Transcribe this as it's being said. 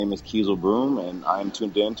My name is Kiesel Broom, and I am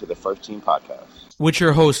tuned in to the First Team Podcast. With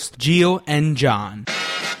your hosts, Gio and John.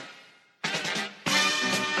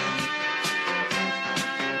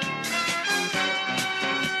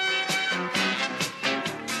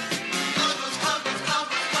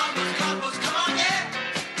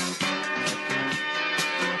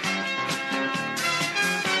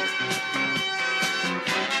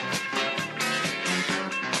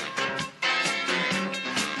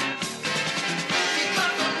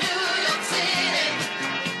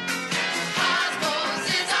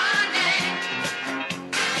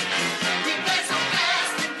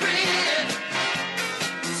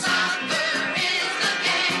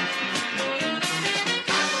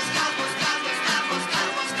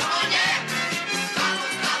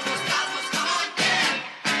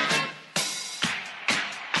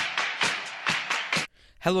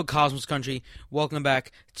 Hello, Cosmos Country. Welcome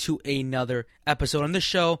back to another episode. On this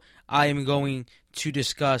show, I am going to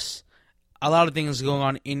discuss a lot of things going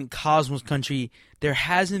on in Cosmos Country. There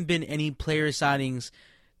hasn't been any player signings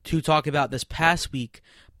to talk about this past week,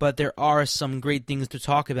 but there are some great things to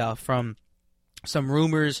talk about, from some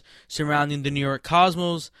rumors surrounding the New York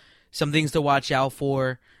Cosmos, some things to watch out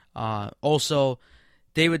for. Also,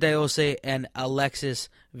 David Deose and Alexis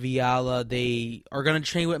Viala, they are going to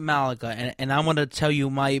train with Malika, and I want to tell you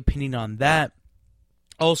my opinion on that.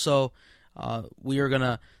 Also, we are going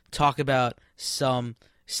to talk about some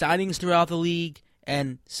signings throughout the league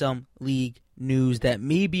and some league news that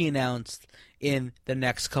may be announced in the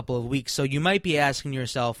next couple of weeks. So you might be asking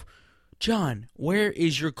yourself, John, where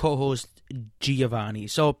is your co-host Giovanni?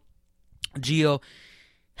 So Gio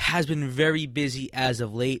has been very busy as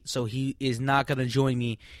of late, so he is not going to join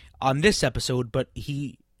me on this episode, but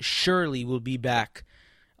he surely will be back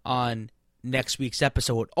on next week's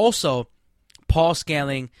episode. Also, Paul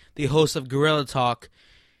Scanling, the host of Gorilla Talk,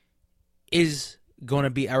 is going to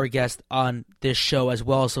be our guest on this show as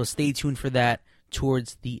well, so stay tuned for that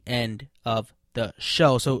towards the end of the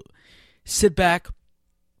show. So sit back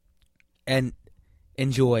and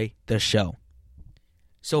enjoy the show.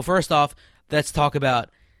 So first off, let's talk about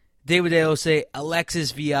David Deose,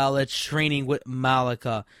 Alexis Viala training with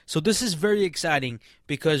Malika. So this is very exciting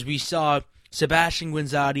because we saw Sebastian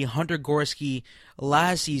Guinzotti, Hunter Gorski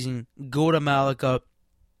last season go to Malika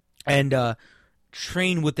and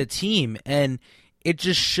train with the team. And it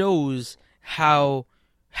just shows how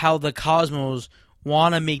the Cosmos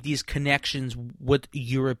want to make these connections with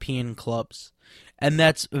European clubs. And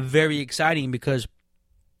that's very exciting because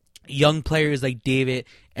young players like David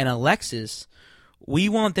and Alexis, we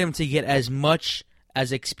want them to get as much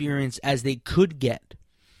as experience as they could get.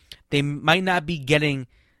 They might not be getting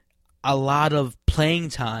a lot of playing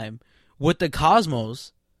time with the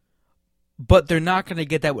Cosmos, but they're not going to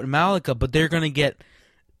get that with Malika, but they're going to get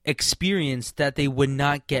experience that they would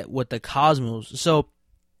not get with the Cosmos. So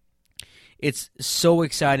it's so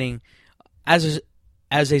exciting as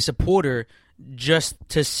a supporter just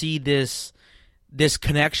to see this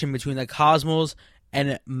connection between the Cosmos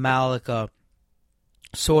and Malika.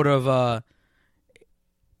 Sort of,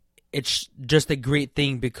 it's just a great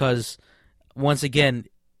thing because, once again,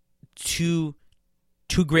 two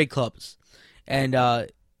great clubs, and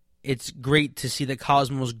it's great to see the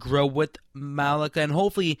Cosmos grow with Malika, and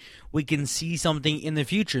hopefully we can see something in the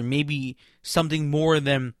future, maybe something more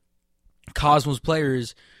than Cosmos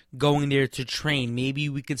players going there to train. Maybe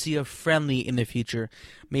we could see a friendly in the future.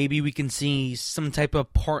 Maybe we can see some type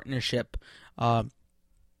of partnership,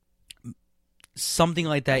 something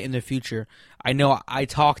like that in the future. I know I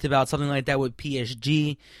talked about something like that with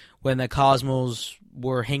PSG when the Cosmos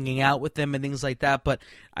were hanging out with them and things like that, but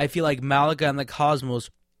I feel like Malika and the Cosmos,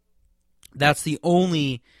 that's the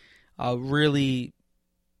only really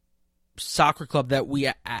soccer club that we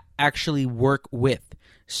actually work with.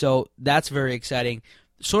 So that's very exciting,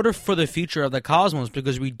 sort of for the future of the Cosmos,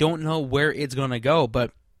 because we don't know where it's going to go.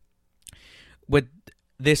 But with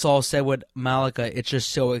this all said with Malika, it's just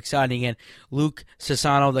so exciting. And Luke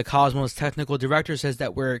Sassano, the Cosmos technical director, says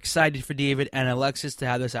that we're excited for David and Alexis to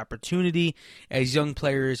have this opportunity as young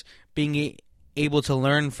players, being able to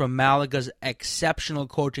learn from Malika's exceptional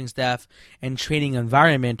coaching staff and training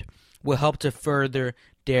environment will help to further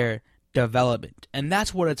their development. And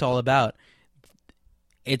that's what it's all about.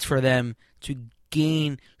 It's for them to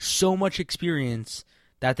gain so much experience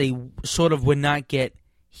that they sort of would not get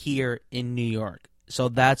here in New York. So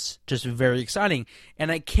that's just very exciting.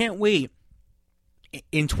 And I can't wait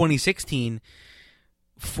in 2016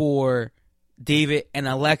 for David and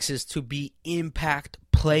Alexis to be impact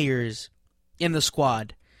players in the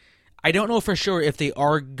squad. I don't know for sure if they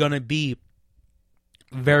are going to be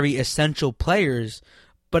very essential players,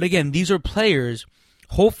 but again, these are players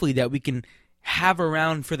hopefully that we can have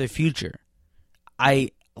around for the future.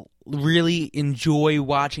 I really enjoy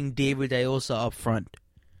watching David Diosa up front.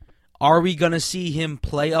 Are we going to see him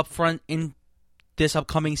play up front in this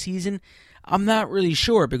upcoming season? I'm not really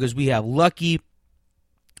sure because we have Lucky,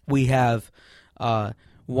 we have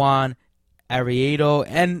Juan Arrieto,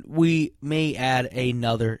 and we may add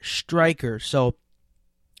another striker. So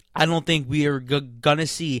I don't think we are going to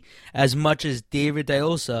see as much as David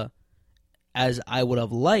Diosa as I would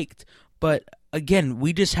have liked. But again,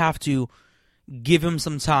 we just have to give him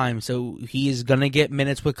some time. So he is going to get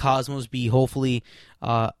minutes with Cosmos B. Hopefully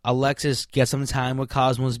Alexis gets some time with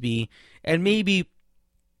Cosmos B. And maybe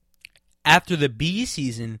after the B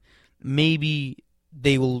season, maybe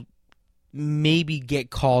they will get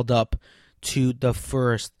called up to the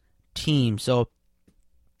first team. So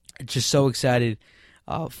just so excited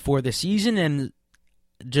for the season, and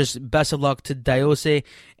just best of luck to Diosa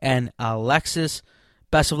and Alexis.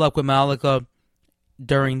 Best of luck with Malika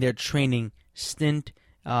during their training stint,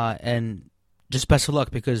 and just best of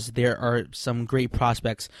luck because there are some great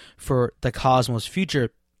prospects for the Cosmos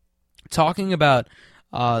future. Talking about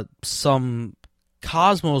some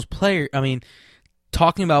Cosmos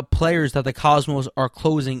talking about players that the Cosmos are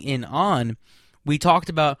closing in on, we talked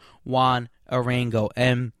about Juan Arango,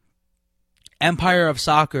 and Empire of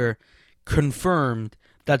Soccer confirmed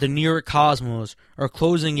that the New York Cosmos are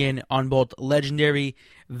closing in on both legendary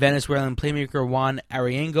Venezuelan playmaker Juan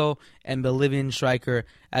Arango and Bolivian striker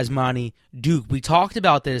Asmani Duke. We talked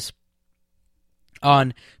about this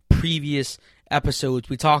on previous episodes.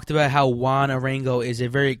 We talked about how Juan Arango is a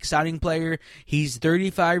very exciting player. He's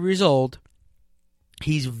 35 years old.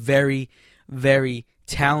 He's very, very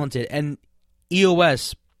talented. And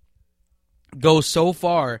EOS goes so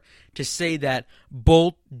far to say that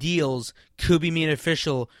both deals could be made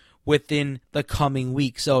official within the coming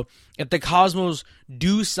week. So if the Cosmos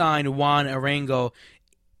do sign Juan Arango,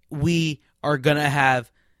 we are going to have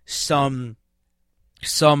some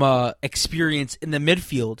experience in the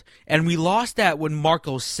midfield. And we lost that with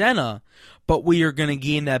Marco Senna, but we are going to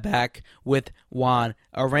gain that back with Juan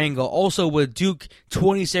Arango. Also with Duke,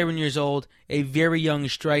 27 years old, a very young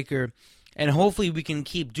striker. And hopefully we can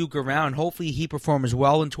keep Duke around. Hopefully he performs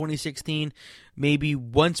well in 2016. Maybe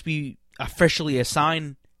once we officially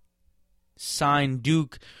sign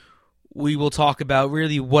Duke, we will talk about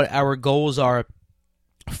really what our goals are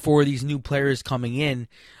for these new players coming in,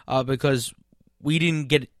 because we didn't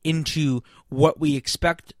get into what we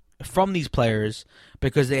expect from these players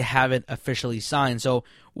because they haven't officially signed. So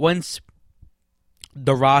once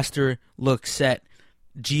the roster looks set,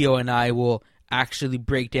 Gio and I will actually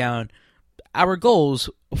break down our goals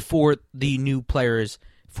for the new players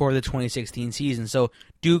for the 2016 season. So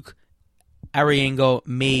Duke, Arango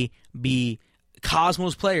may be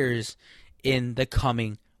Cosmos players in the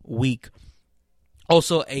coming week.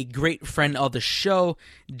 Also, a great friend of the show,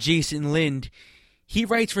 Jason Lind, he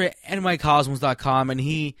writes for NYCosmos.com, and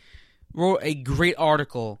he wrote a great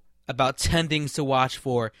article about 10 things to watch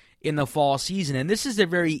for in the fall season. And this is a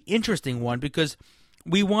very interesting one because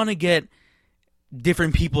we want to get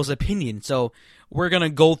different people's opinion. So we're going to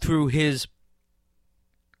go through his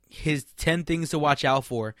 10 things to watch out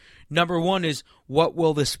for. Number one is, what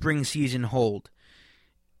will the spring season hold?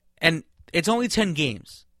 And it's only 10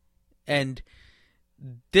 games. And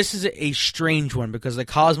this is a strange one because the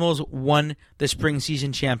Cosmos won the spring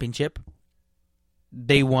season championship.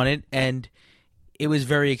 They won it, and it was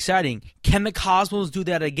very exciting. Can the Cosmos do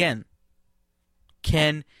that again?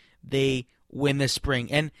 Can they win this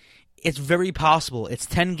spring? And it's very possible. It's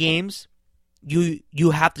 10 games. You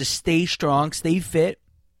have to stay strong, stay fit,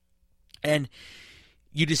 and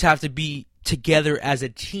you just have to be together as a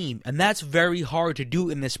team. And that's very hard to do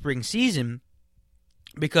in the spring season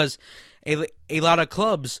because a lot of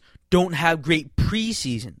clubs don't have great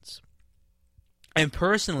preseasons. And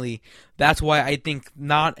personally, that's why I think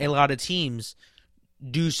not a lot of teams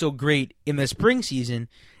do so great in the spring season,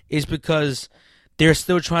 is because they're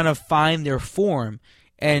still trying to find their form.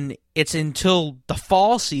 And it's until the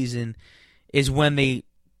fall season is when they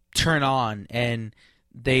turn on and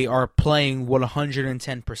they are playing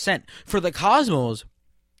 110%. For the Cosmos,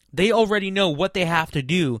 they already know what they have to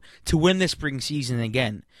do to win the spring season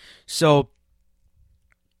again. So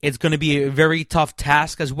it's going to be a very tough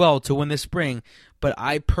task as well to win the spring. But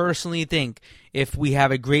I personally think if we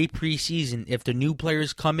have a great preseason, if the new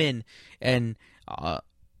players come in and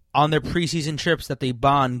on their preseason trips that they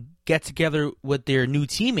bond, get together with their new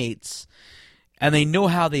teammates, and they know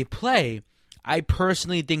how they play, I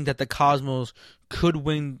personally think that the Cosmos could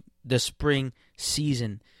win the spring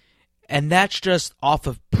season. And that's just off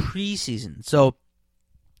of preseason. So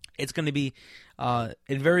it's going to be a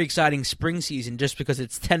very exciting spring season just because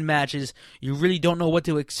it's 10 matches. You really don't know what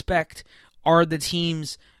to expect. Are the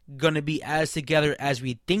teams going to be as together as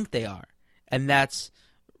we think they are? And that's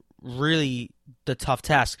really the tough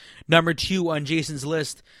task. Number 2 on Jason's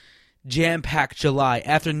list, jam-packed July.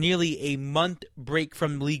 After nearly a month break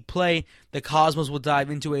from league play, the Cosmos will dive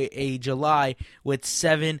into a July with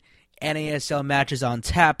 7 NASL matches on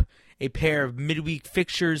tap, a pair of midweek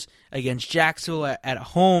fixtures against Jacksonville at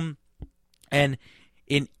home and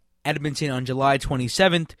in Edmonton on July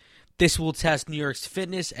 27th. This will test New York's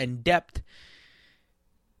fitness and depth.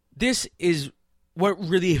 This is what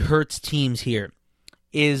really hurts teams here,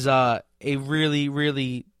 is a really,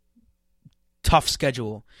 really tough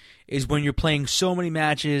schedule, is when you're playing so many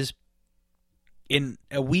matches in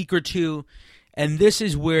a week or two, and this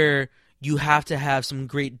is where you have to have some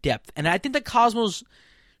great depth. And I think the Cosmos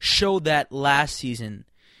showed that last season,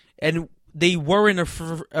 and they weren't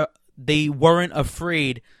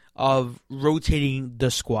afraid of rotating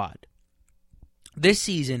the squad. This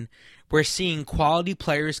season, we're seeing quality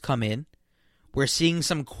players come in. We're seeing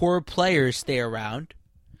some core players stay around.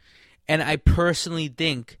 And I personally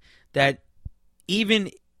think that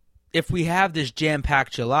even if we have this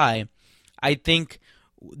jam-packed July, I think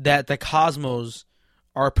that the Cosmos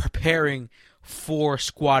are preparing for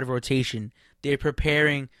squad rotation. They're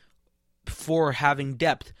preparing for having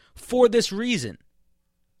depth for this reason.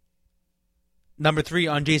 Number 3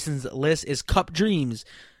 on Jason's list is Cup Dreams.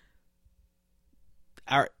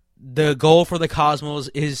 The goal for the Cosmos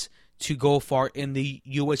is to go far in the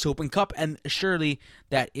U.S. Open Cup, and surely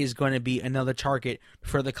that is going to be another target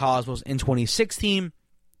for the Cosmos in 2016.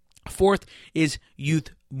 4th is Youth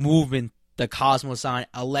Movement. The Cosmos sign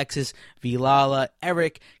Alexis Vilala,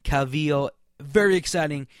 Eric Calvillo. Very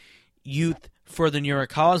exciting youth for the New York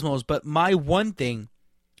Cosmos. But my one thing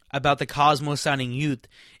about the Cosmos signing youth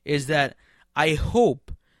is that I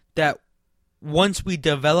hope that once we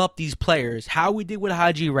develop these players, how we did with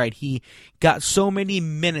Haji Wright, he got so many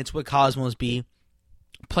minutes with Cosmos B,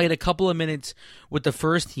 played a couple of minutes with the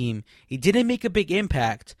first team. He didn't make a big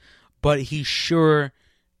impact, but he sure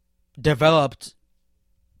developed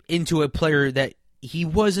into a player that he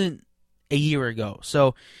wasn't a year ago.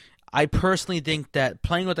 So I personally think that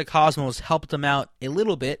playing with the Cosmos helped him out a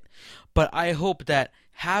little bit, but I hope that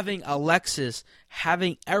having Alexis,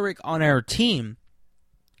 having Eric on our team,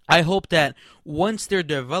 I hope that once they're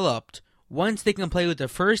developed, once they can play with the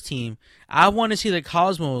first team, I want to see the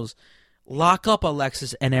Cosmos lock up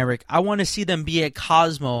Alexis and Eric. I want to see them be a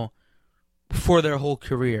Cosmo for their whole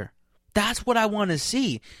career. That's what I want to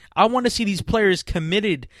see. I want to see these players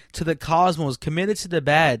committed to the Cosmos, committed to the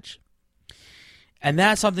badge. And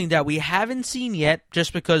that's something that we haven't seen yet,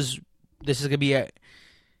 just because this is going to be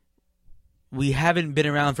we haven't been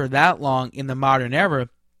around for that long in the modern era.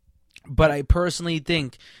 But I personally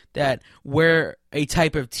think that we're a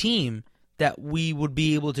type of team that we would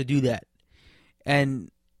be able to do that.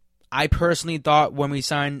 And I personally thought when we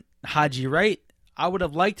signed Haji Wright, I would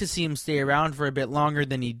have liked to see him stay around for a bit longer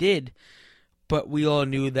than he did, but we all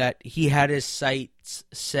knew that he had his sights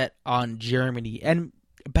set on Germany. And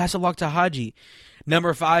best of luck to Haji.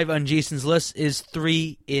 Number 5 on Jason's list is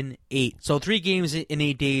 3 in 8. So 3 games in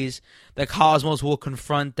 8 days. The Cosmos will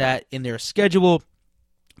confront that in their schedule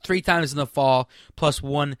 3 times in the fall, plus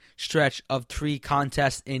 1 stretch of 3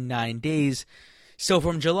 contests in 9 days. So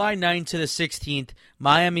from July 9th to the 16th,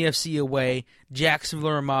 Miami FC away, Jacksonville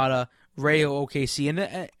Armada, Rayo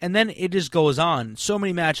OKC, and then it just goes on. So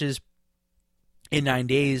many matches in 9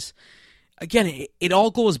 days. Again, it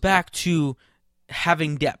all goes back to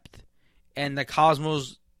having depth. And the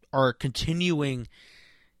Cosmos are continuing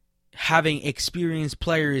having experienced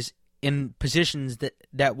players in positions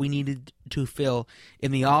that we needed to fill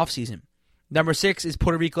in the offseason. Number 6 is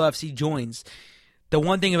Puerto Rico FC joins. The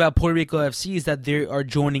one thing about Puerto Rico FC is that they are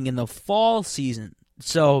joining in the fall season.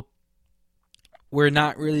 So we're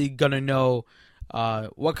not really going to know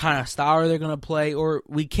what kind of style they're going to play, or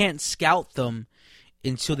we can't scout them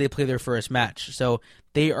until they play their first match. So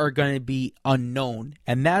they are going to be unknown,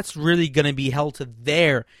 and that's really going to be held to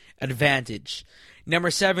their advantage.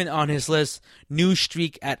 Number 7 on his list, new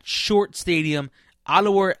streak at Short Stadium.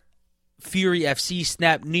 Ottawa Fury FC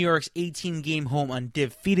snapped New York's 18-game home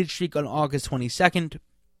undefeated streak on August 22nd.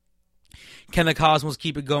 Can the Cosmos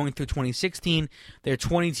keep it going through 2016? They're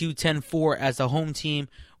 22-10-4 as the home team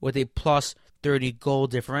with a plus 30 goal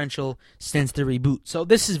differential since the reboot. So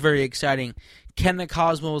this is very exciting. Can the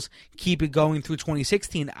Cosmos keep it going through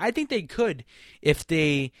 2016? I think they could if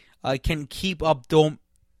they can keep up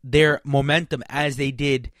their momentum as they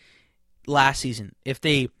did last season. If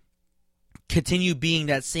they continue being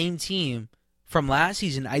that same team from last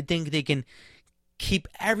season, I think they can keep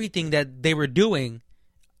everything that they were doing,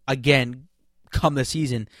 again, come the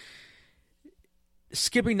season.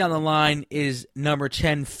 Skipping down the line is number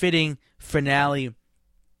 10, fitting finale.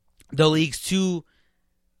 The league's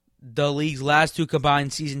last two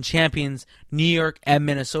combined season champions, New York and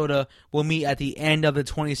Minnesota, will meet at the end of the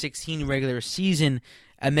 2016 regular season,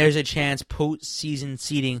 and there's a chance postseason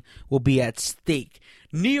seeding will be at stake.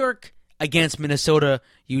 New York against Minnesota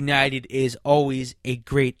United is always a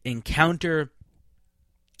great encounter,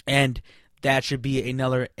 and that should be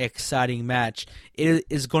another exciting match. It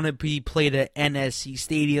is going to be played at NSC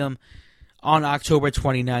Stadium on October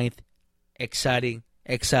 29th.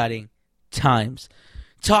 Exciting times.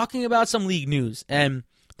 Talking about some league news, and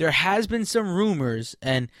there has been some rumors,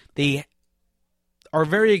 and they are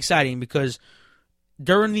very exciting because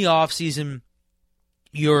during the offseason,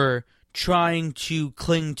 you're trying to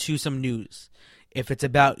cling to some news. If it's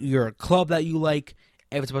about your club that you like,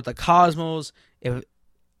 if it's about the Cosmos,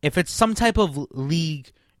 if it's some type of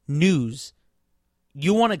league news,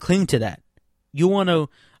 you want to cling to that. You want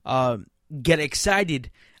to get excited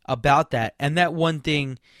about that. And that one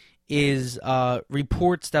thing is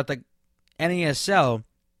reports that the NASL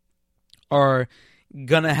are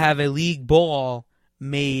going to have a league ball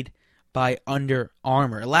made by Under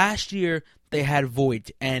Armour. Last year, they had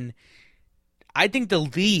Void, and I think the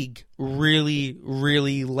league really,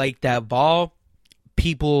 really liked that ball.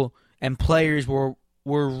 People and players were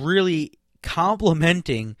really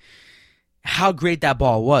complimenting how great that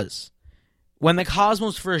ball was. When the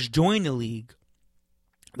Cosmos first joined the league,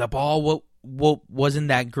 the ball wasn't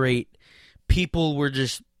that great. People were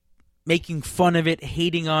just making fun of it,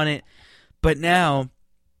 hating on it. But now,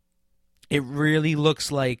 it really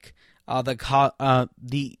looks like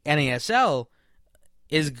the NASL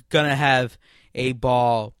is going to have a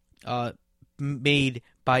ball made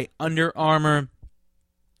by Under Armour.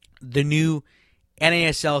 The new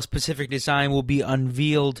NASL specific design will be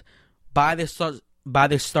unveiled by the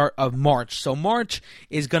start of March. So March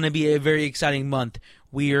is going to be a very exciting month.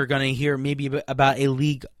 We are going to hear maybe about a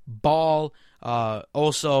league ball,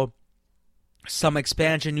 also some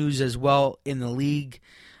expansion news as well in the league,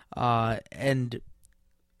 and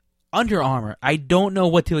Under Armour. I don't know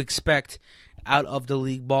what to expect out of the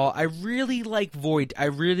league ball. I really like Void. I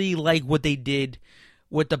really like what they did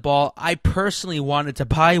with the ball. I personally wanted to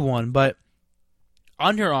buy one, but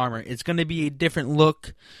Under Armour, it's going to be a different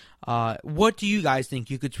look. What do you guys think?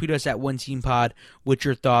 You could tweet us at OneTeamPod with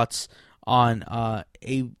your thoughts on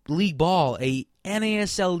a league ball, a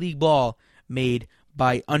NASL league ball made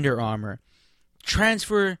by Under Armour.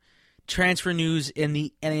 Transfer news in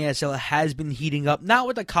the NASL has been heating up, not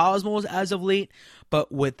with the Cosmos as of late,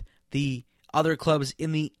 but with the other clubs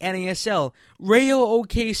in the NASL. Rayo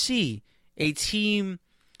OKC, a team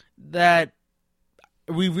that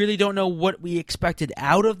we really don't know what we expected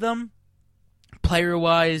out of them.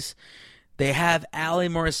 Player-wise, they have Ale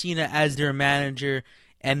Morosina as their manager,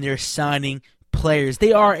 and they're signing players.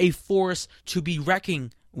 They are a force to be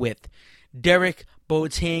reckoned with. Derek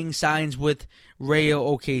Boateng signs with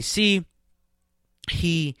Rayo OKC.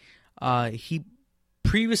 He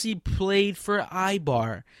previously played for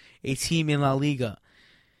Eibar, a team in La Liga.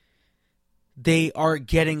 They are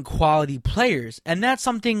getting quality players, and that's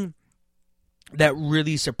something that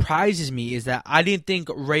really surprises me, is that I didn't think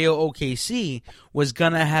Rayo OKC was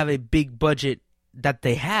going to have a big budget that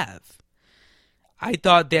they have. I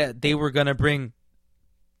thought that they were going to bring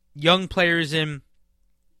young players in,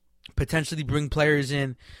 potentially bring players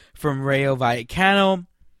in from Rayo Vallecano.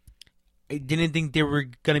 I didn't think they were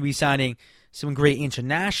going to be signing some great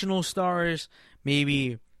international stars,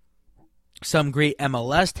 maybe some great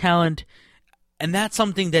MLS talent, and that's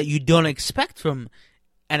something that you don't expect from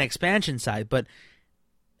an expansion side. But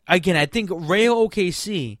again, I think Rayo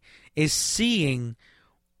OKC is seeing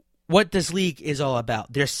what this league is all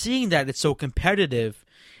about. They're seeing that it's so competitive,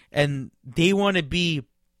 and they want to be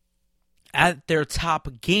at their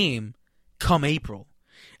top game come April.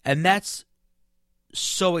 And that's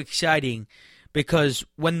so exciting, because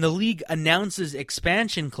when the league announces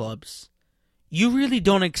expansion clubs, you really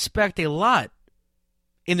don't expect a lot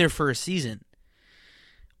in their first season.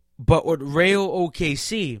 But with Rayo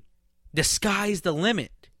OKC, the sky's the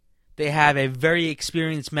limit. They have a very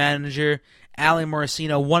experienced manager. Ale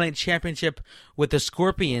Morosina won a championship with the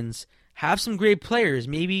Scorpions. Have some great players.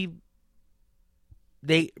 Maybe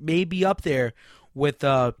they may be up there with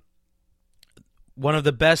one of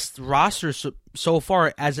the best rosters so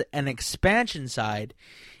far as an expansion side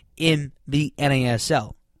in the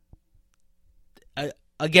NASL.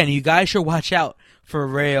 Again, you guys should watch out for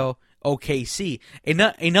Rayo OKC.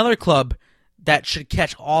 Another club that should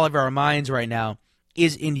catch all of our minds right now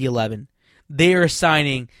is Indy 11. they are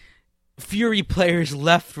signing Fury players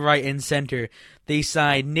left, right, and center. They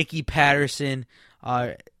signed Nicky Patterson,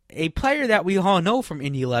 a player that we all know from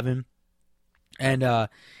Indy 11, and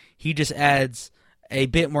he just adds a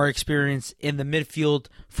bit more experience in the midfield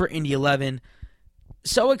for Indy 11.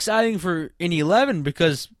 So exciting for Indy 11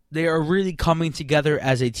 because they are really coming together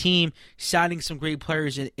as a team, signing some great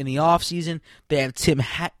players in the offseason. They have Tim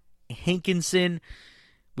Hankinson.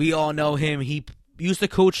 We all know him. He used to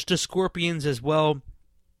coach the Scorpions as well.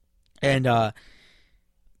 And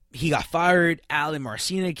he got fired. Alan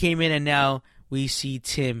Marcina came in, and now we see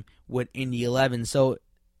Tim with Indy 11. So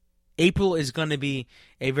April is going to be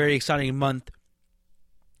a very exciting month.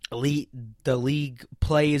 The league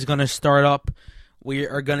play is going to start up. We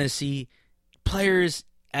are going to see players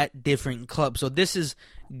at different clubs. So this is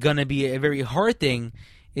going to be a very hard thing,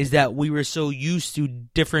 is that we were so used to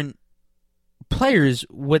different players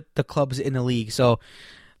with the clubs in the league. So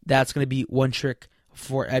that's going to be one trick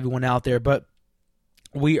for everyone out there. But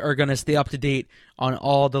we are going to stay up to date on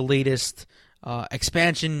all the latest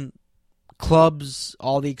expansion clubs,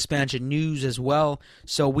 all the expansion news as well.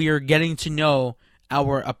 So we are getting to know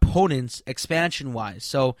our opponents expansion-wise.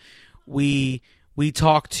 So we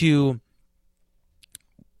talked to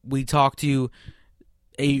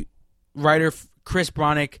a writer, Chris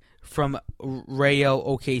Bronick from Rayo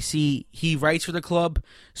OKC. He writes for the club,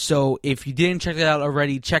 so if you didn't check it out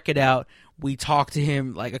already, check it out. We talked to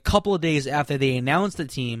him like a couple of days after they announced the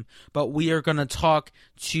team, but we are going to talk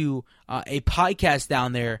to a podcast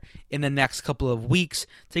down there in the next couple of weeks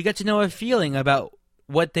to get to know a feeling about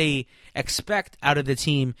what they expect out of the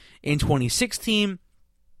team in 2016.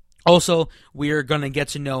 Also, we are going to get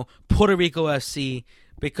to know Puerto Rico FC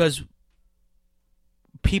because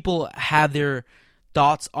people have their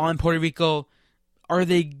thoughts on Puerto Rico. Are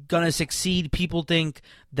they going to succeed? People think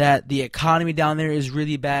that the economy down there is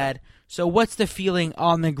really bad. So what's the feeling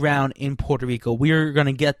on the ground in Puerto Rico? We are going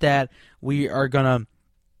to get that. We are going to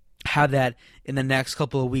have that in the next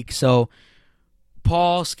couple of weeks. So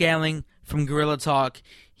Paul Scanling from Gorilla Talk,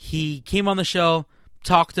 he came on the show,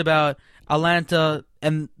 talked about Atlanta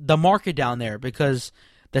and the market down there because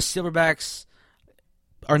the Silverbacks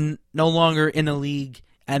are no longer in the league,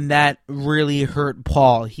 and that really hurt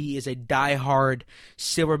Paul. He is a diehard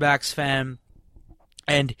Silverbacks fan,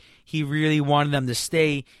 and he really wanted them to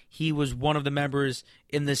stay. He was one of the members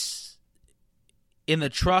in the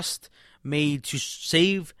trust made to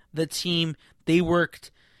save the team. They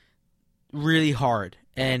worked really hard,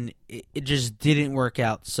 and it just didn't work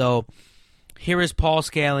out. So here is Paul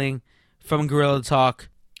Scanling from Gorilla Talk.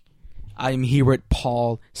 I'm here with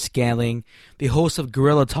Paul Scanling, the host of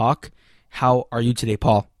Gorilla Talk. How are you today,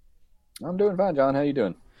 Paul? I'm doing fine, John. How you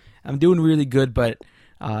doing? I'm doing really good, but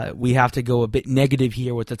we have to go a bit negative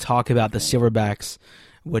here with the talk about the Silverbacks,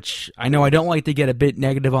 which I know I don't like to get a bit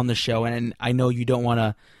negative on the show, and I know you don't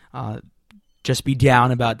want to just be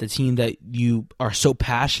down about the team that you are so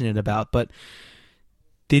passionate about, but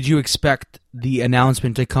did you expect the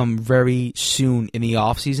announcement to come very soon in the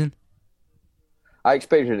offseason? I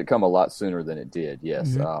expected it to come a lot sooner than it did, yes.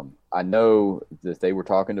 Mm-hmm. I know that they were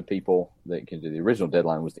talking to people. The original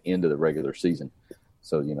deadline was the end of the regular season.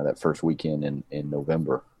 So, that first weekend in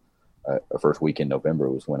November,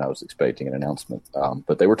 was when I was expecting an announcement.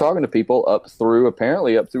 But they were talking to people up through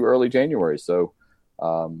early January. So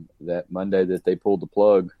that Monday that they pulled the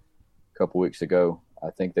plug a couple weeks ago,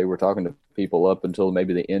 I think they were talking to people up until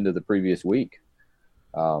maybe the end of the previous week.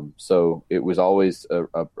 So it was always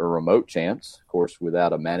a remote chance, of course,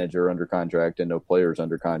 without a manager under contract and no players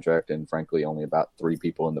under contract, and frankly, only about 3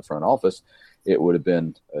 people in the front office. It would have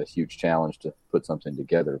been a huge challenge to put something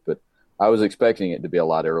together. But I was expecting it to be a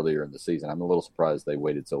lot earlier in the season. I'm a little surprised they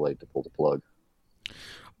waited so late to pull the plug.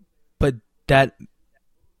 But that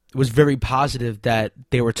was very positive that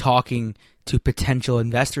they were talking to potential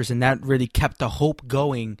investors, and that really kept the hope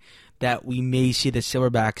going that we may see the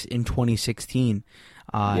Silverbacks in 2016.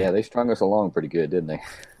 Yeah, they strung us along pretty good, didn't they?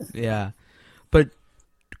 Yeah. But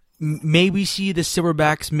maybe see the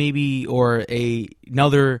Silverbacks or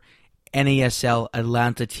another NASL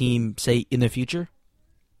Atlanta team, say, in the future?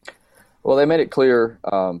 Well, they made it clear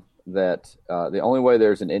that the only way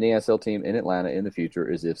there's an NASL team in Atlanta in the future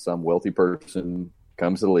is if some wealthy person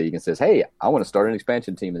comes to the league and says, hey, I want to start an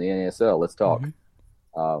expansion team in the NASL. Let's talk.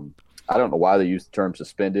 Mm-hmm. I don't know why they use the term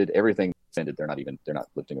suspended. Everything suspended. They're not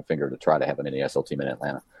lifting a finger to try to have an NASL team in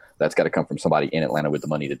Atlanta. That's got to come from somebody in Atlanta with the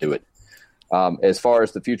money to do it. As far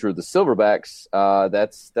as the future of the Silverbacks,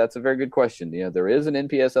 that's a very good question. There is an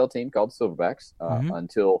NPSL team called the Silverbacks.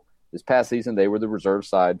 Until this past season, they were the reserve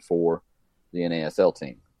side for the NASL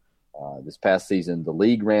team. This past season, the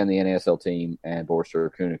league ran the NASL team, and Boris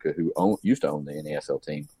Kunica, who used to own the NASL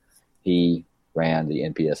team, he ran the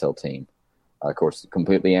NPSL team. Of course,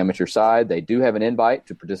 completely amateur side. They do have an invite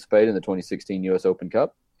to participate in the 2016 U.S. Open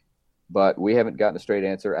Cup, but we haven't gotten a straight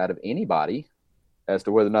answer out of anybody as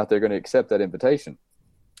to whether or not they're going to accept that invitation.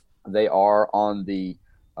 They are on the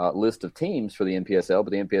list of teams for the NPSL,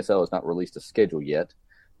 but the NPSL has not released a schedule yet.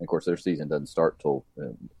 And of course, their season doesn't start till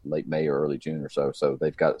late May or early June or so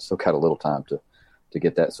they've still got a little time to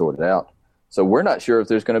get that sorted out. So we're not sure if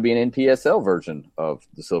there's going to be an NPSL version of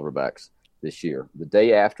the Silverbacks this year. The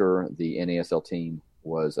day after the NASL team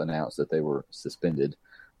was announced that they were suspended,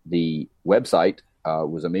 the website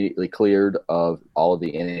was immediately cleared of all of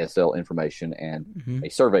the NASL information, and a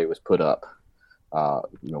survey was put up.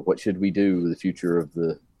 What should we do with the future of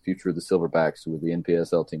the Silverbacks with the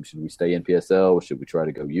NPSL team? Should we stay NPSL? Should we try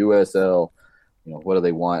to go USL? What do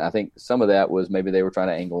they want? I think some of that was maybe they were trying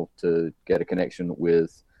to angle to get a connection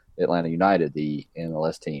with Atlanta United, the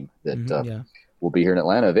MLS team that will be here in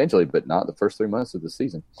Atlanta eventually, but not the first 3 months of the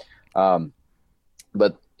season.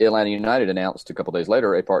 But Atlanta United announced a couple days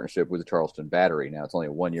later a partnership with the Charleston Battery. Now, it's only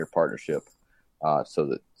a 1-year partnership so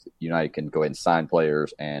that United can go ahead and sign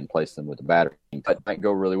players and place them with the Battery. That might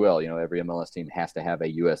go really well. Every MLS team has to have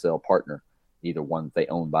a USL partner, either one that they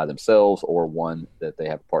own by themselves or one that they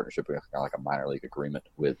have a partnership with, kind of like a minor league agreement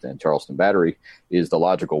with. And Charleston Battery is the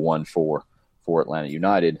logical one for Atlanta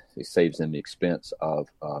United. It saves them the expense of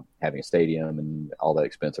having a stadium and all that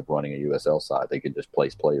expense of running a USL side. They can just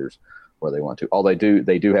place players where they want to.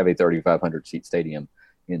 They do have a 3,500 seat stadium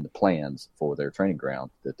in the plans for their training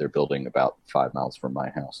ground that they're building about 5 miles from my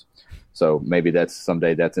house. So maybe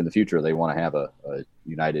someday that's in the future. They want to have a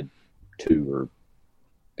United 2 or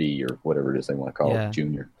B or whatever it is they want to call it,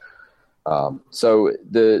 junior. So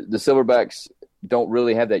the Silverbacks don't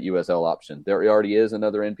really have that USL option. There already is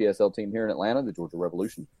another NPSL team here in Atlanta, the Georgia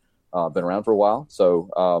Revolution. Been around for a while.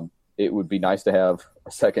 So it would be nice to have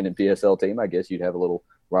a second NPSL team. I guess you'd have a little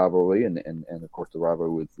rivalry, and of course the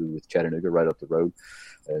rivalry with Chattanooga right up the road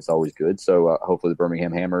is always good. So hopefully the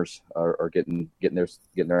Birmingham Hammers are getting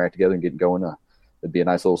their act together and getting going. It'd be a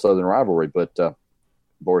nice little Southern rivalry, but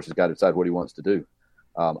Boris has got to decide what he wants to do.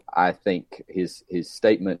 I think his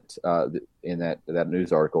statement in that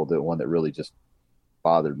news article, the one that really just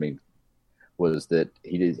bothered me, was that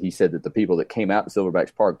he said that the people that came out to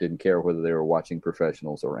Silverbacks Park didn't care whether they were watching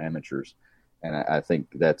professionals or amateurs. And I think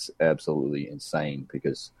that's absolutely insane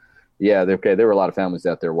because, there were a lot of families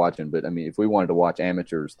out there watching. But, I mean, if we wanted to watch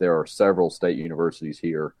amateurs, there are several state universities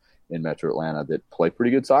here in Metro Atlanta that play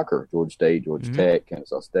pretty good soccer. Georgia State, Georgia Tech,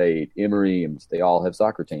 Kansas State, Emory, and they all have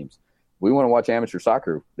soccer teams. We want to watch amateur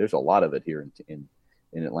soccer. There's a lot of it here in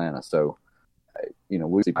Atlanta. So,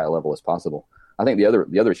 we'll see as high a level as possible. I think the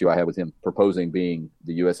other issue I have with him proposing being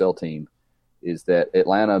the USL team is that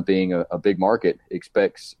Atlanta, being a big market,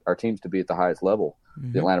 expects our teams to be at the highest level.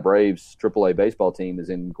 The Atlanta Braves AAA baseball team is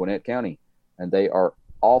in Gwinnett County, and they are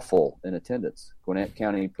awful in attendance. Gwinnett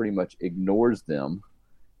County pretty much ignores them.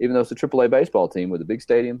 Even though it's a AAA baseball team with a big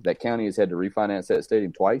stadium, that county has had to refinance that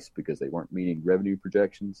stadium twice because they weren't meeting revenue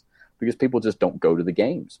projections, because people just don't go to the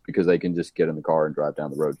games because they can just get in the car and drive down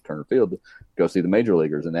the road to Turner Field to go see the major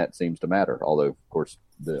leaguers, and that seems to matter. Although, of course,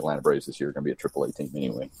 the Atlanta Braves this year are going to be a AAA team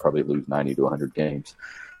anyway, probably lose 90 to 100 games.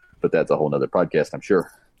 But that's a whole other podcast, I'm sure.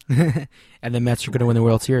 And the Mets are going to win the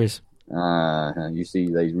World Series. You see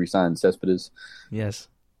they re-signed Cespedes? Yes.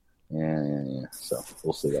 Yeah. So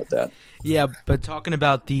we'll see about that. Yeah, but talking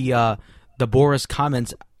about the Boris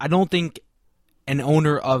comments, I don't think an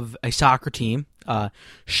owner of a soccer team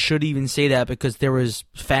should even say that, because there was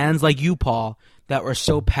fans like you, Paul, that were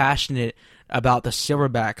so passionate about the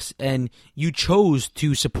Silverbacks, and you chose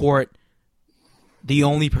to support the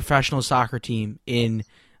only professional soccer team in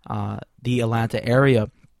the Atlanta area.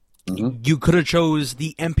 You could have chose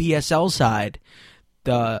the NPSL side,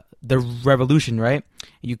 the Revolution, right?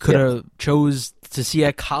 You could have chose to see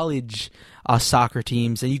at college soccer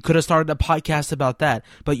teams, and you could have started a podcast about that,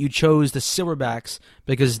 but you chose the Silverbacks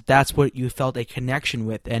because that's what you felt a connection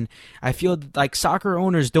with. And I feel like soccer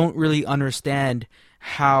owners don't really understand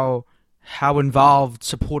how involved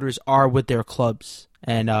supporters are with their clubs,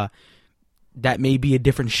 and that may be a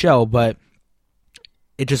different show, but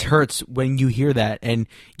it just hurts when you hear that, and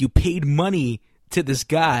you paid money to this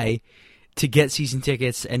guy to get season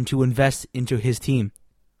tickets and to invest into his team.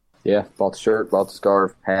 Yeah, bought the shirt, bought the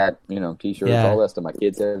scarf, hat, T-shirts, all that stuff. My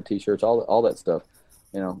kids have T-shirts, all that stuff.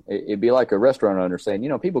 It'd be like a restaurant owner saying,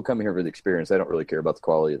 people come here for the experience. They don't really care about the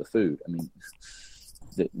quality of the food. I mean,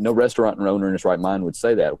 no restaurant owner in his right mind would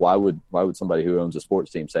say that. Why would somebody who owns a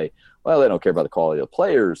sports team say, well, they don't care about the quality of the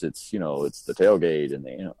players. It's, it's the tailgate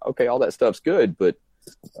and okay, all that stuff's good, but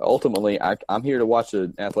ultimately I'm here to watch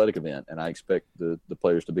an athletic event, and I expect the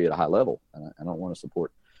players to be at a high level. And I don't want to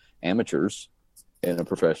support amateurs in a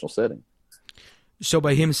professional setting. So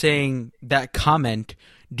by him saying that comment,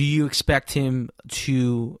 do you expect him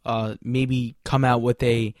to maybe come out with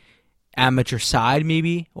a amateur side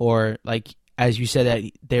maybe? Or like, as you said,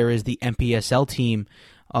 that there is the NPSL team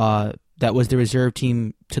that was the reserve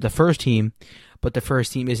team to the first team, but the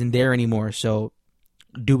first team isn't there anymore. So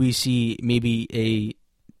do we see maybe a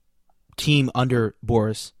team under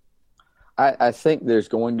Boris? I think there's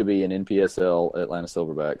going to be an NPSL Atlanta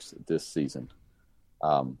Silverbacks this season.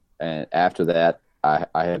 And after that, I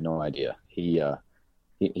have no idea. He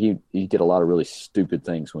did a lot of really stupid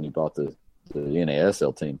things when he bought the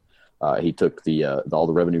NASL team. He took all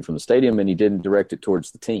the revenue from the stadium and he didn't direct it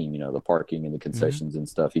towards the team, the parking and the concessions and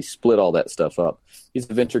stuff. He split all that stuff up. He's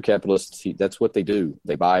a venture capitalist. That's what they do.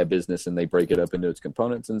 They buy a business and they break it up into its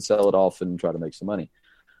components and sell it off and try to make some money.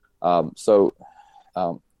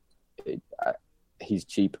 He's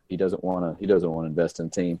cheap. He doesn't want to invest in a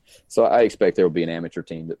team. So I expect there will be an amateur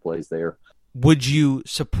team that plays there. Would you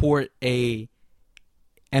support a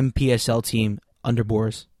MPSL team under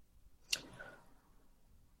Boris?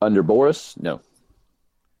 Under Boris, no.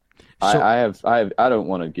 So, I don't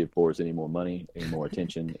want to give Boris any more money, any more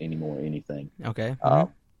attention, any more anything. Okay.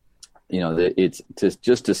 It's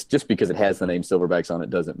just because it has the name Silverbacks on it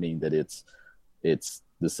doesn't mean that it's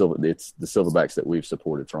the Silverbacks that we've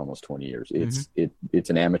supported for almost 20 years. It's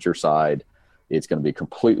an amateur side. It's going to be a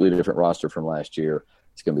completely different roster from last year.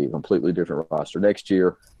 It's going to be a completely different roster next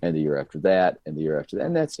year, and the year after that, and the year after that.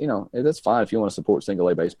 And that's fine if you want to support single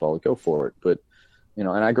A baseball, go for it. But and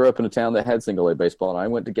I grew up in a town that had single A baseball, and I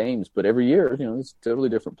went to games. But every year, it's totally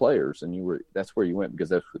different players, and that's where you went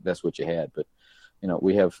because that's what you had. But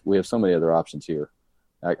we have so many other options here.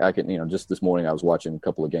 I can just this morning I was watching a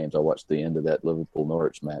couple of games. I watched the end of that Liverpool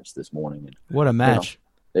Norwich match this morning. And, what a match!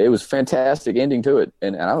 It was a fantastic ending to it,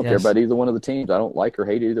 and I don't care about either one of the teams. I don't like or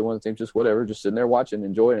hate either one of the teams. Just whatever, just sitting there watching,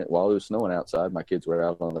 enjoying it while it was snowing outside. My kids were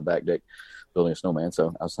out on the back deck building a snowman,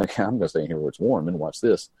 so I was like, I'm going to stay here where it's warm and watch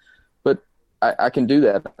this. But I can do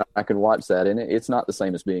that. I can watch that, and it's not the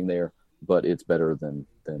same as being there, but it's better than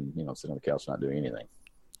sitting on the couch not doing anything.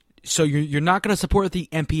 So you're not going to support the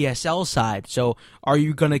MPSL side. So are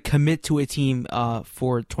you going to commit to a team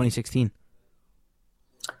for 2016?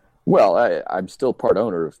 Well, I'm still part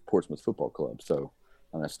owner of Portsmouth Football Club, so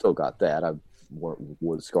I still got that. I wore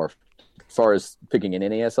the scarf. As far as picking an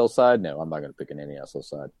NASL side, no, I'm not going to pick an NASL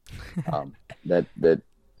side.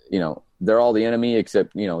 They're all the enemy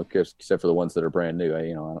except for the ones that are brand new.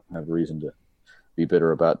 I don't have a reason to be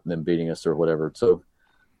bitter about them beating us or whatever. So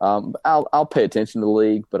I'll pay attention to the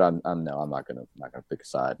league, but I'm not going to pick a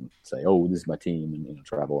side and say, oh, this is my team and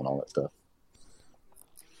travel and all that stuff.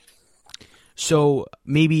 So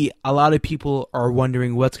maybe a lot of people are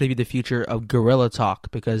wondering what's going to be the future of Gorilla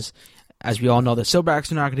Talk because, as we all know, the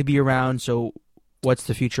Silverbacks are not going to be around. So what's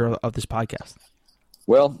the future of this podcast?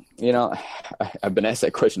 Well, I've been asked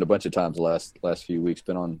that question a bunch of times the last few weeks.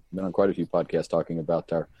 Been on quite a few podcasts talking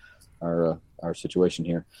about our situation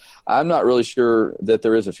here. I'm not really sure that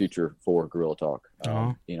there is a future for Gorilla Talk.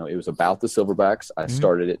 It was about the Silverbacks. I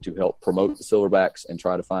started it to help promote the Silverbacks and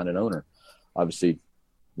try to find an owner. Obviously,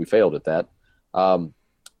 we failed at that.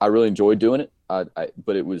 I really enjoyed doing it,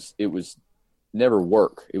 but it was never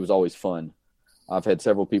work. It was always fun. I've had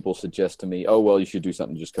several people suggest to me, oh, well, you should do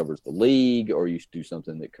something that just covers the league, or you should do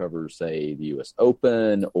something that covers, say, the U.S.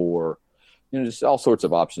 Open, or, just all sorts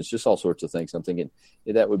of options, just all sorts of things. I'm thinking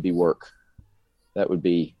that would be work. That would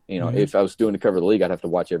be, if I was doing to cover the league, I'd have to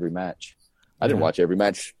watch every match. I didn't watch every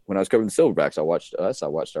match when I was covering the Silverbacks. I watched us. I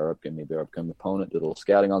watched our upcoming opponent, did a little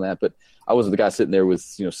scouting on that. But I wasn't the guy sitting there with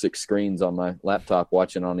 6 screens on my laptop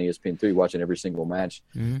watching on ESPN3, watching every single match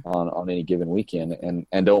on any given weekend, and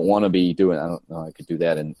don't want to be doing. I don't know. I could do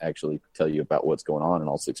that and actually tell you about what's going on in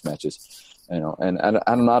all 6 matches. And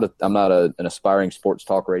I'm not an aspiring sports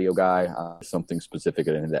talk radio guy. Something specific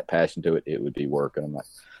and that passion to it, it would be work, and I'm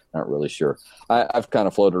not really sure. I've kind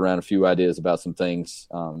of floated around a few ideas about some things.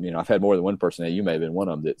 I've had more than one person, you may have been one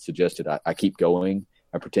of them, that suggested I keep going.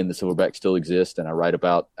 I pretend the Silverbacks still exist, and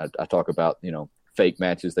I talk about, fake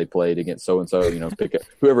matches they played against so-and-so, pick up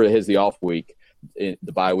whoever has the off week,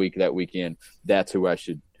 the bye week that weekend. That's who I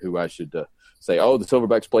should say, oh, the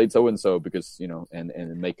Silverbacks played so-and-so because,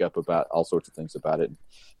 and make up about all sorts of things about it.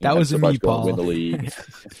 That was me, Paul. Win the league.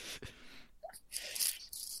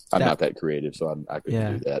 I'm not that creative, so I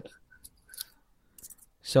couldn't do that.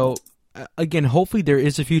 So again, hopefully there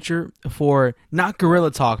is a future for not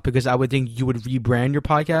Gorilla Talk, because I would think you would rebrand your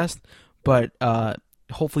podcast, but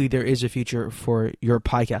hopefully there is a future for your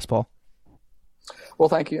podcast, Paul. Well,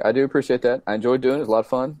 thank you. I do appreciate that. I enjoyed doing it. It's a lot of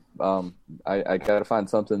fun. I got to find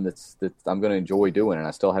something that I'm going to enjoy doing, and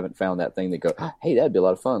I still haven't found that thing that go, hey, that'd be a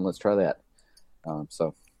lot of fun. Let's try that.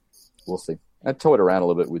 So we'll see. I toyed around a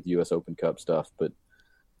little bit with U.S. Open Cup stuff, but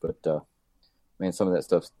man, some of that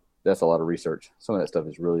stuff, that's a lot of research. Some of that stuff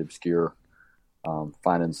is really obscure.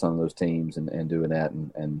 Finding some of those teams and doing that,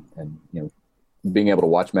 and you know, being able to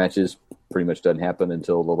watch matches pretty much doesn't happen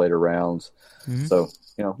until the later rounds. Mm-hmm. So,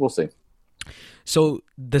 you know, we'll see. So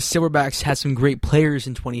the Silverbacks had some great players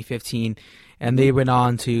in 2015, and they went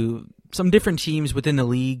on to some different teams within the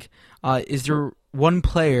league. Is there one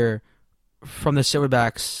player from the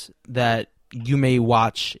Silverbacks that you may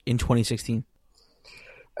watch in 2016?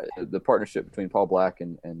 The partnership between Paul Black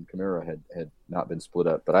and Kimura had not been split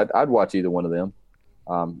up, but I'd watch either one of them.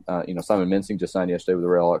 You know, Simon Mensing just signed yesterday with the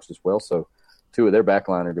Rail Hawks as well, so two of their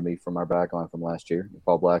backline are going to be from our backline from last year.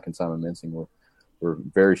 Paul Black and Simon Mensing were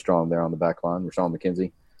very strong there on the back line. Rashawn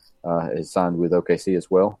McKenzie is signed with OKC as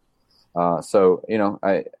well. So, you know,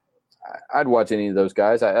 I'd watch any of those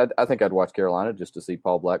guys. I think I'd watch Carolina just to see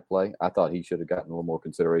Paul Black play. I thought he should have gotten a little more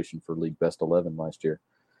consideration for League Best 11 last year.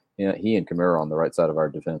 You know, he and Kimura on the right side of our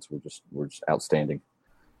defense were just outstanding.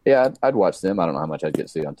 Yeah, I'd watch them. I don't know how much I'd get to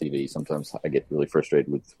see on TV. Sometimes I get really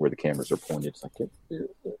frustrated with where the cameras are pointed. It's like,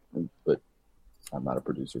 but I'm not a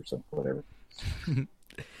producer, so whatever.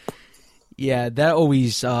 Yeah, that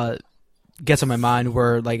always gets on my mind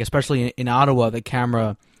where, like, especially in Ottawa, the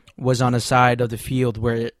camera was on a side of the field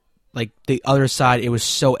where, like, the other side, it was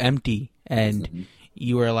so empty. And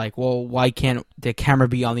you were like, well, why can't the camera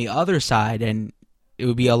be on the other side? And it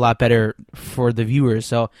would be a lot better for the viewers.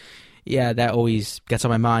 So, yeah, that always gets on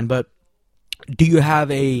my mind. But do you have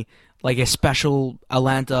a special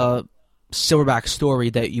Atlanta Silverback story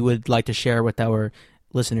that you would like to share with our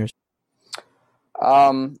listeners?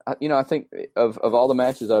 You know, I think of all the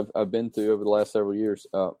matches I've been through over the last several years,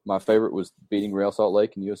 my favorite was beating Real Salt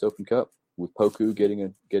Lake in the U.S. Open Cup with Poku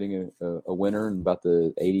getting a winner in about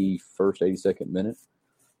the 81st, 82nd minute.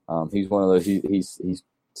 He's one of those. He's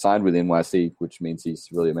signed with NYC, which means he's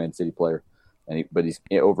really a Man City player, but he's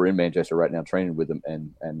over in Manchester right now training with them.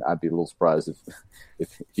 And I'd be a little surprised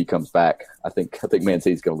if he comes back. I think Man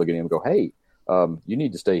City's going to look at him and go, hey, you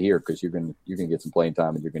need to stay here because you're going to get some playing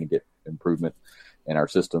time and you're going to get improvement in our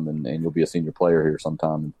system, and you'll be a senior player here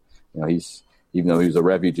sometime. And, you know, even though he was a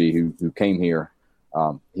refugee who came here,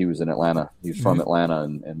 he was in Atlanta. He was from Atlanta,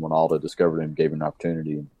 and when Aldo discovered him, gave him an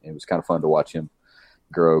opportunity. And it was kind of fun to watch him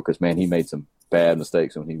grow because, man, he made some bad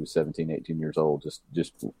mistakes when he was 17, 18 years old.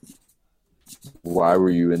 Just why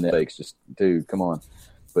were you in that mistakes? Just, dude, come on.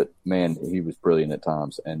 But, man, he was brilliant at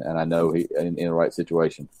times. And I know he in the right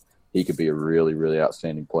situation, he could be a really, really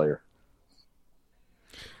outstanding player.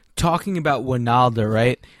 Talking about Wijnaldum,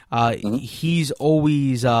 right? He's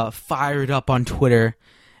always fired up on Twitter,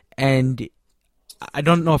 and I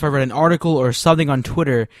don't know if I read an article or something on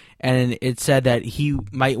Twitter, and it said that he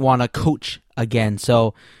might want to coach again.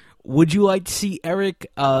 So, would you like to see Eric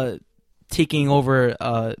taking over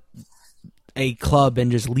a club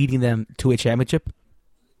and just leading them to a championship?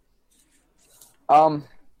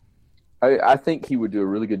 I think he would do a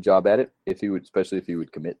really good job at it especially if he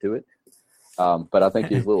would commit to it. But I think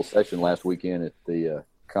his little session last weekend at the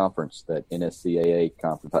conference, that NSCAA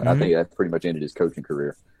conference, I think that pretty much ended his coaching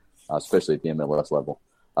career, especially at the MLS level.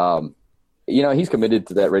 You know, he's committed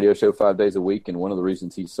to that radio show 5 days a week, and one of the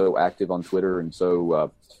reasons he's so active on Twitter and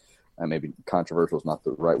so maybe controversial is not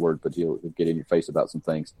the right word, but he'll get in your face about some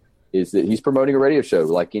things, is that he's promoting a radio show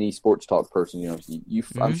like any sports talk person. You know,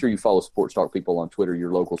 I'm sure you follow sports talk people on Twitter,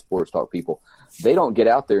 your local sports talk people. They don't get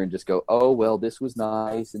out there and just go, oh, well, this was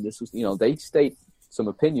nice and this was, you know, they state some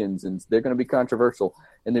opinions and they're going to be controversial,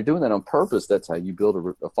 and they're doing that on purpose. That's how you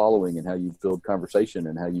build a following and how you build conversation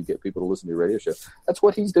and how you get people to listen to your radio show. That's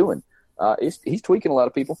what he's doing. He's tweaking a lot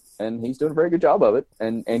of people, and he's doing a very good job of it,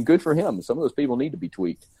 and good for him. Some of those people need to be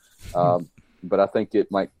tweaked. But I think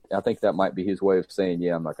that might be his way of saying,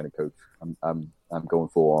 yeah, I'm not going to coach. I'm going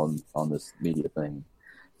full on this media thing.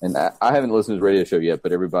 And I haven't listened to his radio show yet,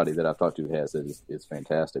 but everybody that I've talked to has said it's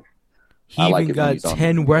fantastic. He even got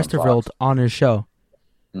Ken Westerveld on his show.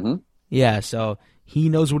 Mm-hmm. Yeah, so he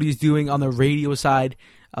knows what he's doing on the radio side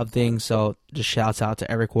of things. So just shouts out to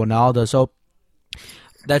Eric Wijnaldum. So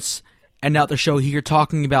that's end out the show here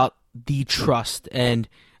talking about the trust. And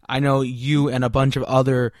I know you and a bunch of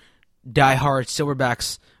other diehard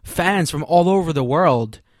Silverbacks fans from all over the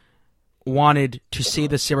world wanted to see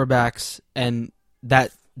the Silverbacks, and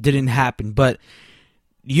that didn't happen. But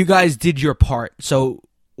you guys did your part. So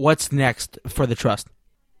what's next for the trust?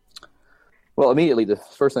 Well, immediately the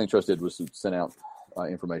first thing the trust did was to send out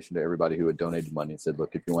information to everybody who had donated money and said,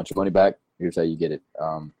 look, if you want your money back, here's how you get it.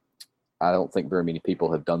 I don't think very many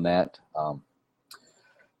people have done that.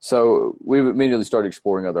 So we immediately started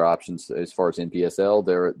exploring other options as far as NPSL.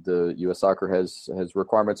 The U.S. Soccer has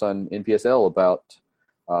requirements on NPSL about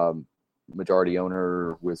majority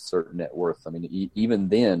owner with certain net worth. I mean, even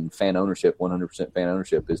then, fan ownership, 100% fan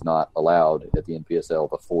ownership is not allowed at the NPSL,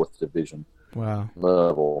 the fourth division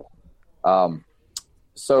level.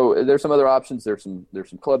 So there's some other options. There's some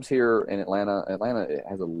clubs here in Atlanta. Atlanta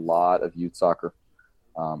has a lot of youth soccer.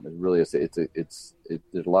 It really is. There's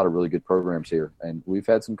a lot of really good programs here, and we've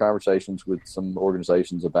had some conversations with some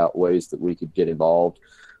organizations about ways that we could get involved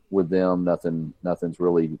with them. Nothing's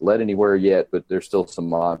really led anywhere yet, but there's still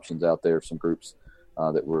some options out there. Some groups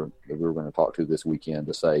that we're going to talk to this weekend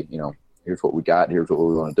to say, here's what we got, here's what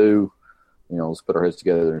we want to do. Let's put our heads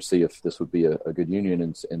together and see if this would be a good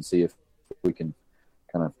union and see if we can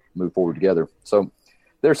kind of move forward together. So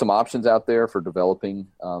there's some options out there for developing.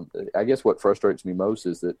 I guess what frustrates me most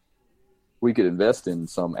is that we could invest in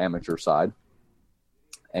some amateur side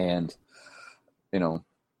and,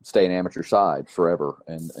 stay an amateur side forever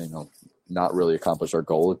and, not really accomplish our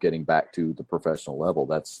goal of getting back to the professional level.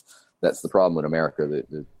 That's the problem in America.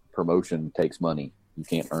 The promotion takes money. You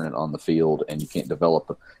can't earn it on the field, and you can't develop.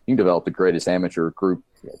 You can develop the greatest amateur group,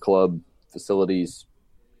 club, facilities,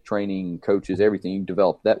 training, coaches, everything. You can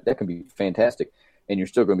develop that can be fantastic, and you're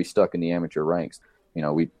still going to be stuck in the amateur ranks.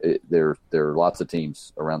 There are lots of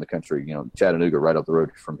teams around the country. Chattanooga, right up the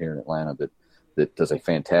road from here in Atlanta, that does a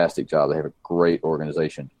fantastic job. They have a great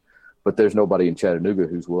organization, but there's nobody in Chattanooga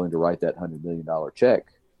who's willing to write that $100 million check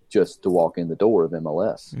just to walk in the door of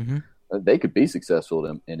MLS. Mm-hmm. They could be successful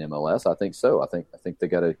in MLS. I think so. I think they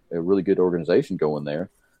got a really good organization going there,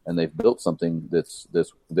 and they've built something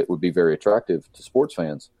that would be very attractive to sports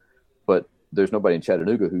fans. But there's nobody in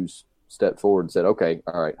Chattanooga who's stepped forward and said, okay,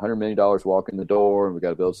 all right, $100 million walk in the door, and we got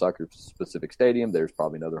to build a soccer-specific stadium. There's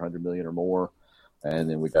probably another $100 million or more, and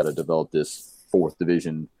then we got to develop this fourth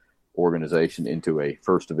division organization into a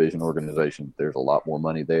first division organization. There's a lot more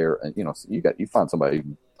money there, and you find somebody who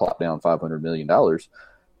can plop down $500 million.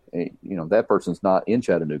 That person's not in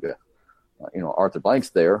Chattanooga. Arthur Blank's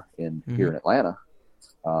there here in Atlanta,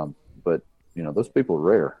 but those people are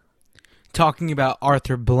rare. Talking about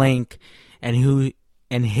Arthur Blank and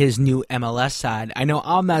his new MLS side, I know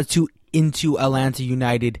I'm not too into Atlanta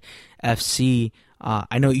United FC.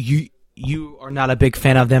 I know you are not a big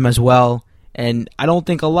fan of them as well. And I don't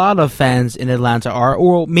think a lot of fans in Atlanta are,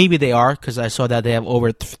 or maybe they are, because I saw that they have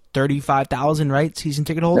over 35,000, right, season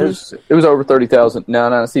ticket holders? It was over 30,000. No,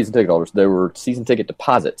 not season ticket holders. They were season ticket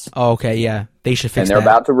deposits. Oh, okay, yeah. They should fix that. And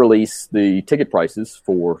they're about to release the ticket prices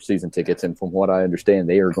for season tickets, and from what I understand,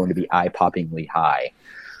 they are going to be eye-poppingly high.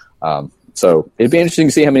 So it'd be interesting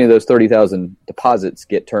to see how many of those 30,000 deposits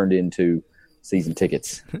get turned into season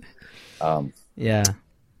tickets. Yeah.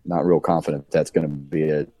 Not real confident that's going to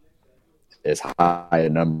be as high a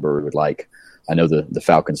number would like. I know the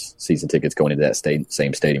Falcons season tickets going into that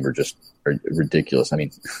same stadium are ridiculous. I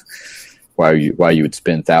mean, why you would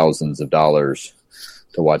spend thousands of dollars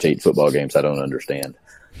to watch 8 football games, I don't understand.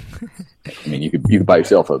 I mean, you could buy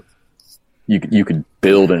yourself you could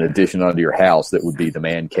build an addition onto your house that would be the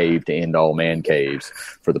man cave to end all man caves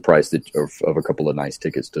for the price of a couple of nice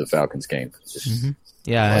tickets to the Falcons game.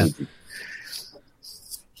 Yeah.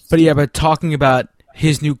 But talking about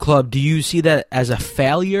his new club, do you see that as a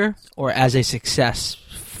failure or as a success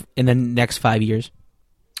in the next 5 years?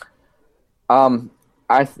 That's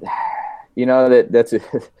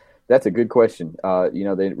a good question.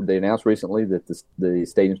 They announced recently that the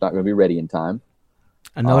stadium's not going to be ready in time.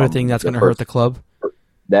 Another thing that's going to hurt the club.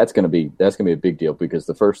 That's going to be a big deal because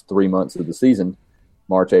the first 3 months of the season,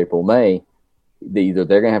 March, April, May, they're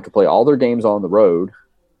going to have to play all their games on the road,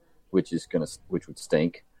 which would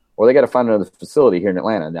stink. Or they got to find another facility here in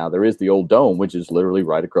Atlanta. Now, there is the old Dome, which is literally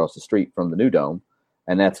right across the street from the new Dome,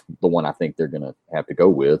 and that's the one I think they're going to have to go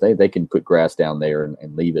with. They can put grass down there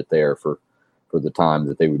and leave it there for the time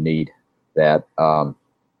that they would need that.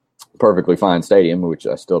 Perfectly fine stadium, which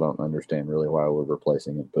I still don't understand really why we're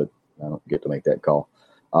replacing it, but I don't get to make that call.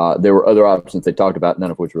 There were other options they talked about,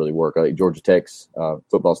 none of which really work. Georgia Tech's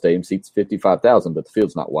football stadium seats 55,000, but the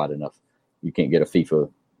field's not wide enough. You can't get a FIFA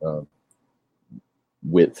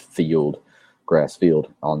width field, grass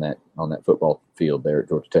field on that football field there at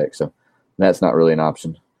Georgia Tech. So that's not really an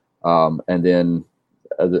option. And then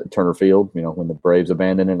the Turner Field, when the Braves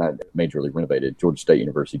abandoned it, I majorly renovated. Georgia State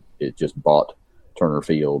University, it just bought Turner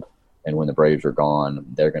Field And when the Braves are gone,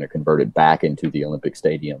 they're going to convert it back into the Olympic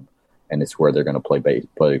Stadium, and it's where they're going to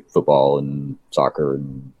play football and soccer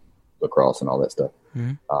and lacrosse and all that stuff.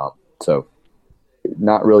 Mm-hmm. So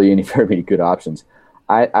not really any very many good options.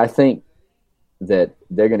 I think that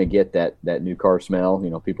they're going to get that new car smell.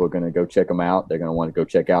 People are going to go check them out. They're going to want to go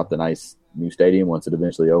check out the nice new stadium once it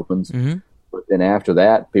eventually opens. Mm-hmm. But then after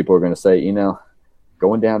that, people are going to say,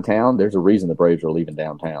 going downtown, there's a reason the Braves are leaving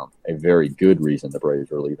downtown, a very good reason the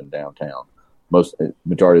Braves are leaving downtown.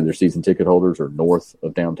 Majority of their season ticket holders are north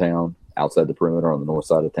of downtown, outside the perimeter on the north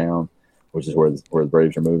side of town, which is where the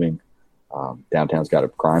Braves are moving. Downtown's got a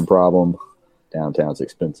crime problem. Downtown's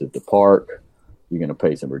expensive to park. You're going to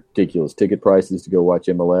pay some ridiculous ticket prices to go watch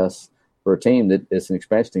MLS for a team that is an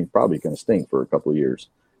expansion team, probably going to stink for a couple of years.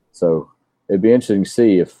 So it'd be interesting to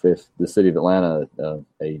see if the city of Atlanta,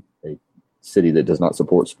 a city that does not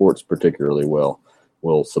support sports particularly well,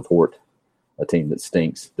 will support a team that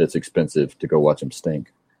stinks, that's expensive to go watch them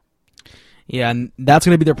stink. Yeah, and that's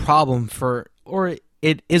going to be the problem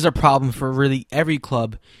it is a problem for really every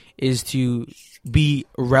club, is to be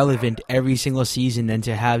relevant every single season and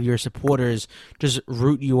to have your supporters just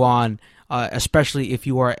root you on, especially if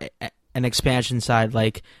you are an expansion side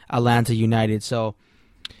like Atlanta United. So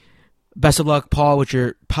best of luck, Paul, with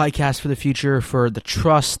your podcast for the future, for the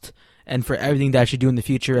trust, and for everything that you do in the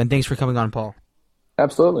future. And thanks for coming on, Paul.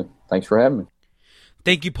 Absolutely. Thanks for having me.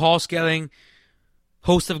 Thank you, Paul Schelling,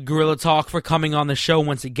 host of Gorilla Talk, for coming on the show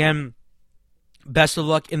once again. Best of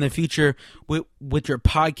luck in the future with your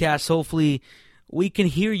podcast. Hopefully we can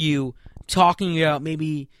hear you talking about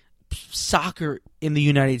maybe soccer in the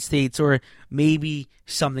United States or maybe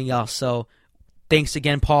something else. So thanks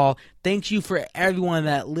again, Paul. Thank you for everyone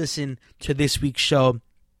that listened to this week's show.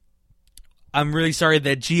 I'm really sorry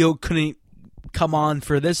that Gio couldn't come on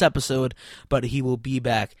for this episode, but he will be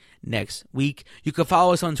back next week. You can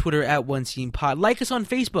follow us on Twitter at OneTeamPod. Like us on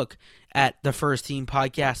Facebook at The First Team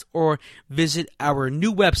Podcast, or visit our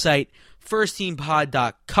new website,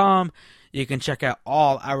 firstteampod.com. You can check out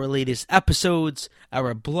all our latest episodes,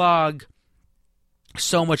 our blog,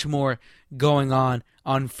 so much more going on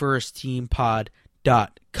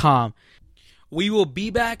firstteampod.com. We will be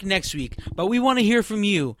back next week, but we want to hear from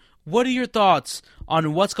you. What are your thoughts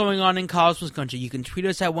on what's going on in Cosmos Country? You can tweet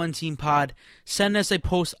us at OneTeamPod, send us a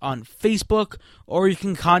post on Facebook, or you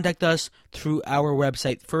can contact us through our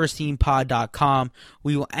website, firstteampod.com.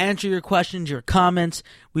 We will answer your questions, your comments.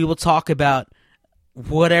 We will talk about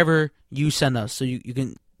whatever you send us. So you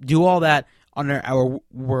can do all that on our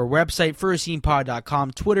website,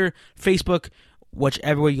 firstteampod.com, Twitter, Facebook,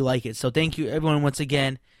 whichever way you like it. So thank you, everyone, once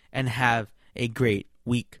again, and have a great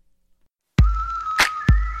week.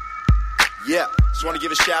 Yeah, just want to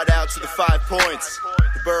give a shout out to the 5 Points,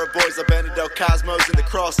 the Borough Boys, La Benedel Cosmos, and the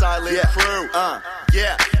Cross Island crew.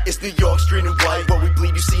 Yeah, it's New York, street and white. What we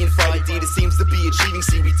bleed, you see and fight. Indeed, it seems to be achieving.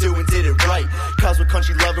 See, we do and did it right. Cosmo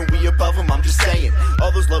Country loving, we above them. I'm just saying. All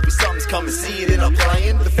those lovely somethings come and see it in our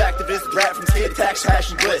playing. The fact of it is, the rap from skid attacks,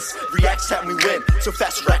 passion, bliss. Reacts time we win. So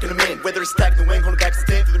fast, racking them in. Whether it's tagging the wing, holding back to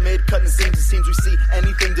the through the mid, cutting the seams. It seems we see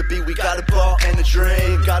anything to be. We got a ball and a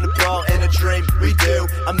dream. Got a ball and a dream. We do.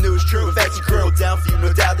 I'm new as true. Fancy crew down for you,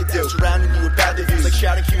 no doubt they do. Surrounding you with bad reviews, like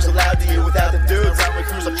shouting cues aloud to you without them dudes. Around my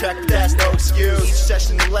crews, I'm tracking fast, no excuse. Each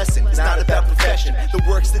session a lesson, it's not about perfection. The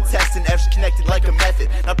work's the test and F's connected like a method.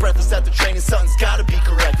 Not breathless after training, something's gotta be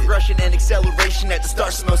corrected. Rushing and acceleration at the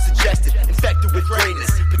start's most suggested. Infected with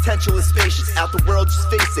greatness, potential is spacious. Out the world, just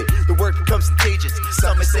face it, the work becomes contagious.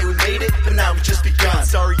 Some may say we made it, but now we just begun.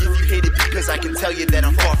 Sorry if you hate it, because I can tell you that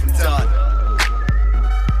I'm far from done.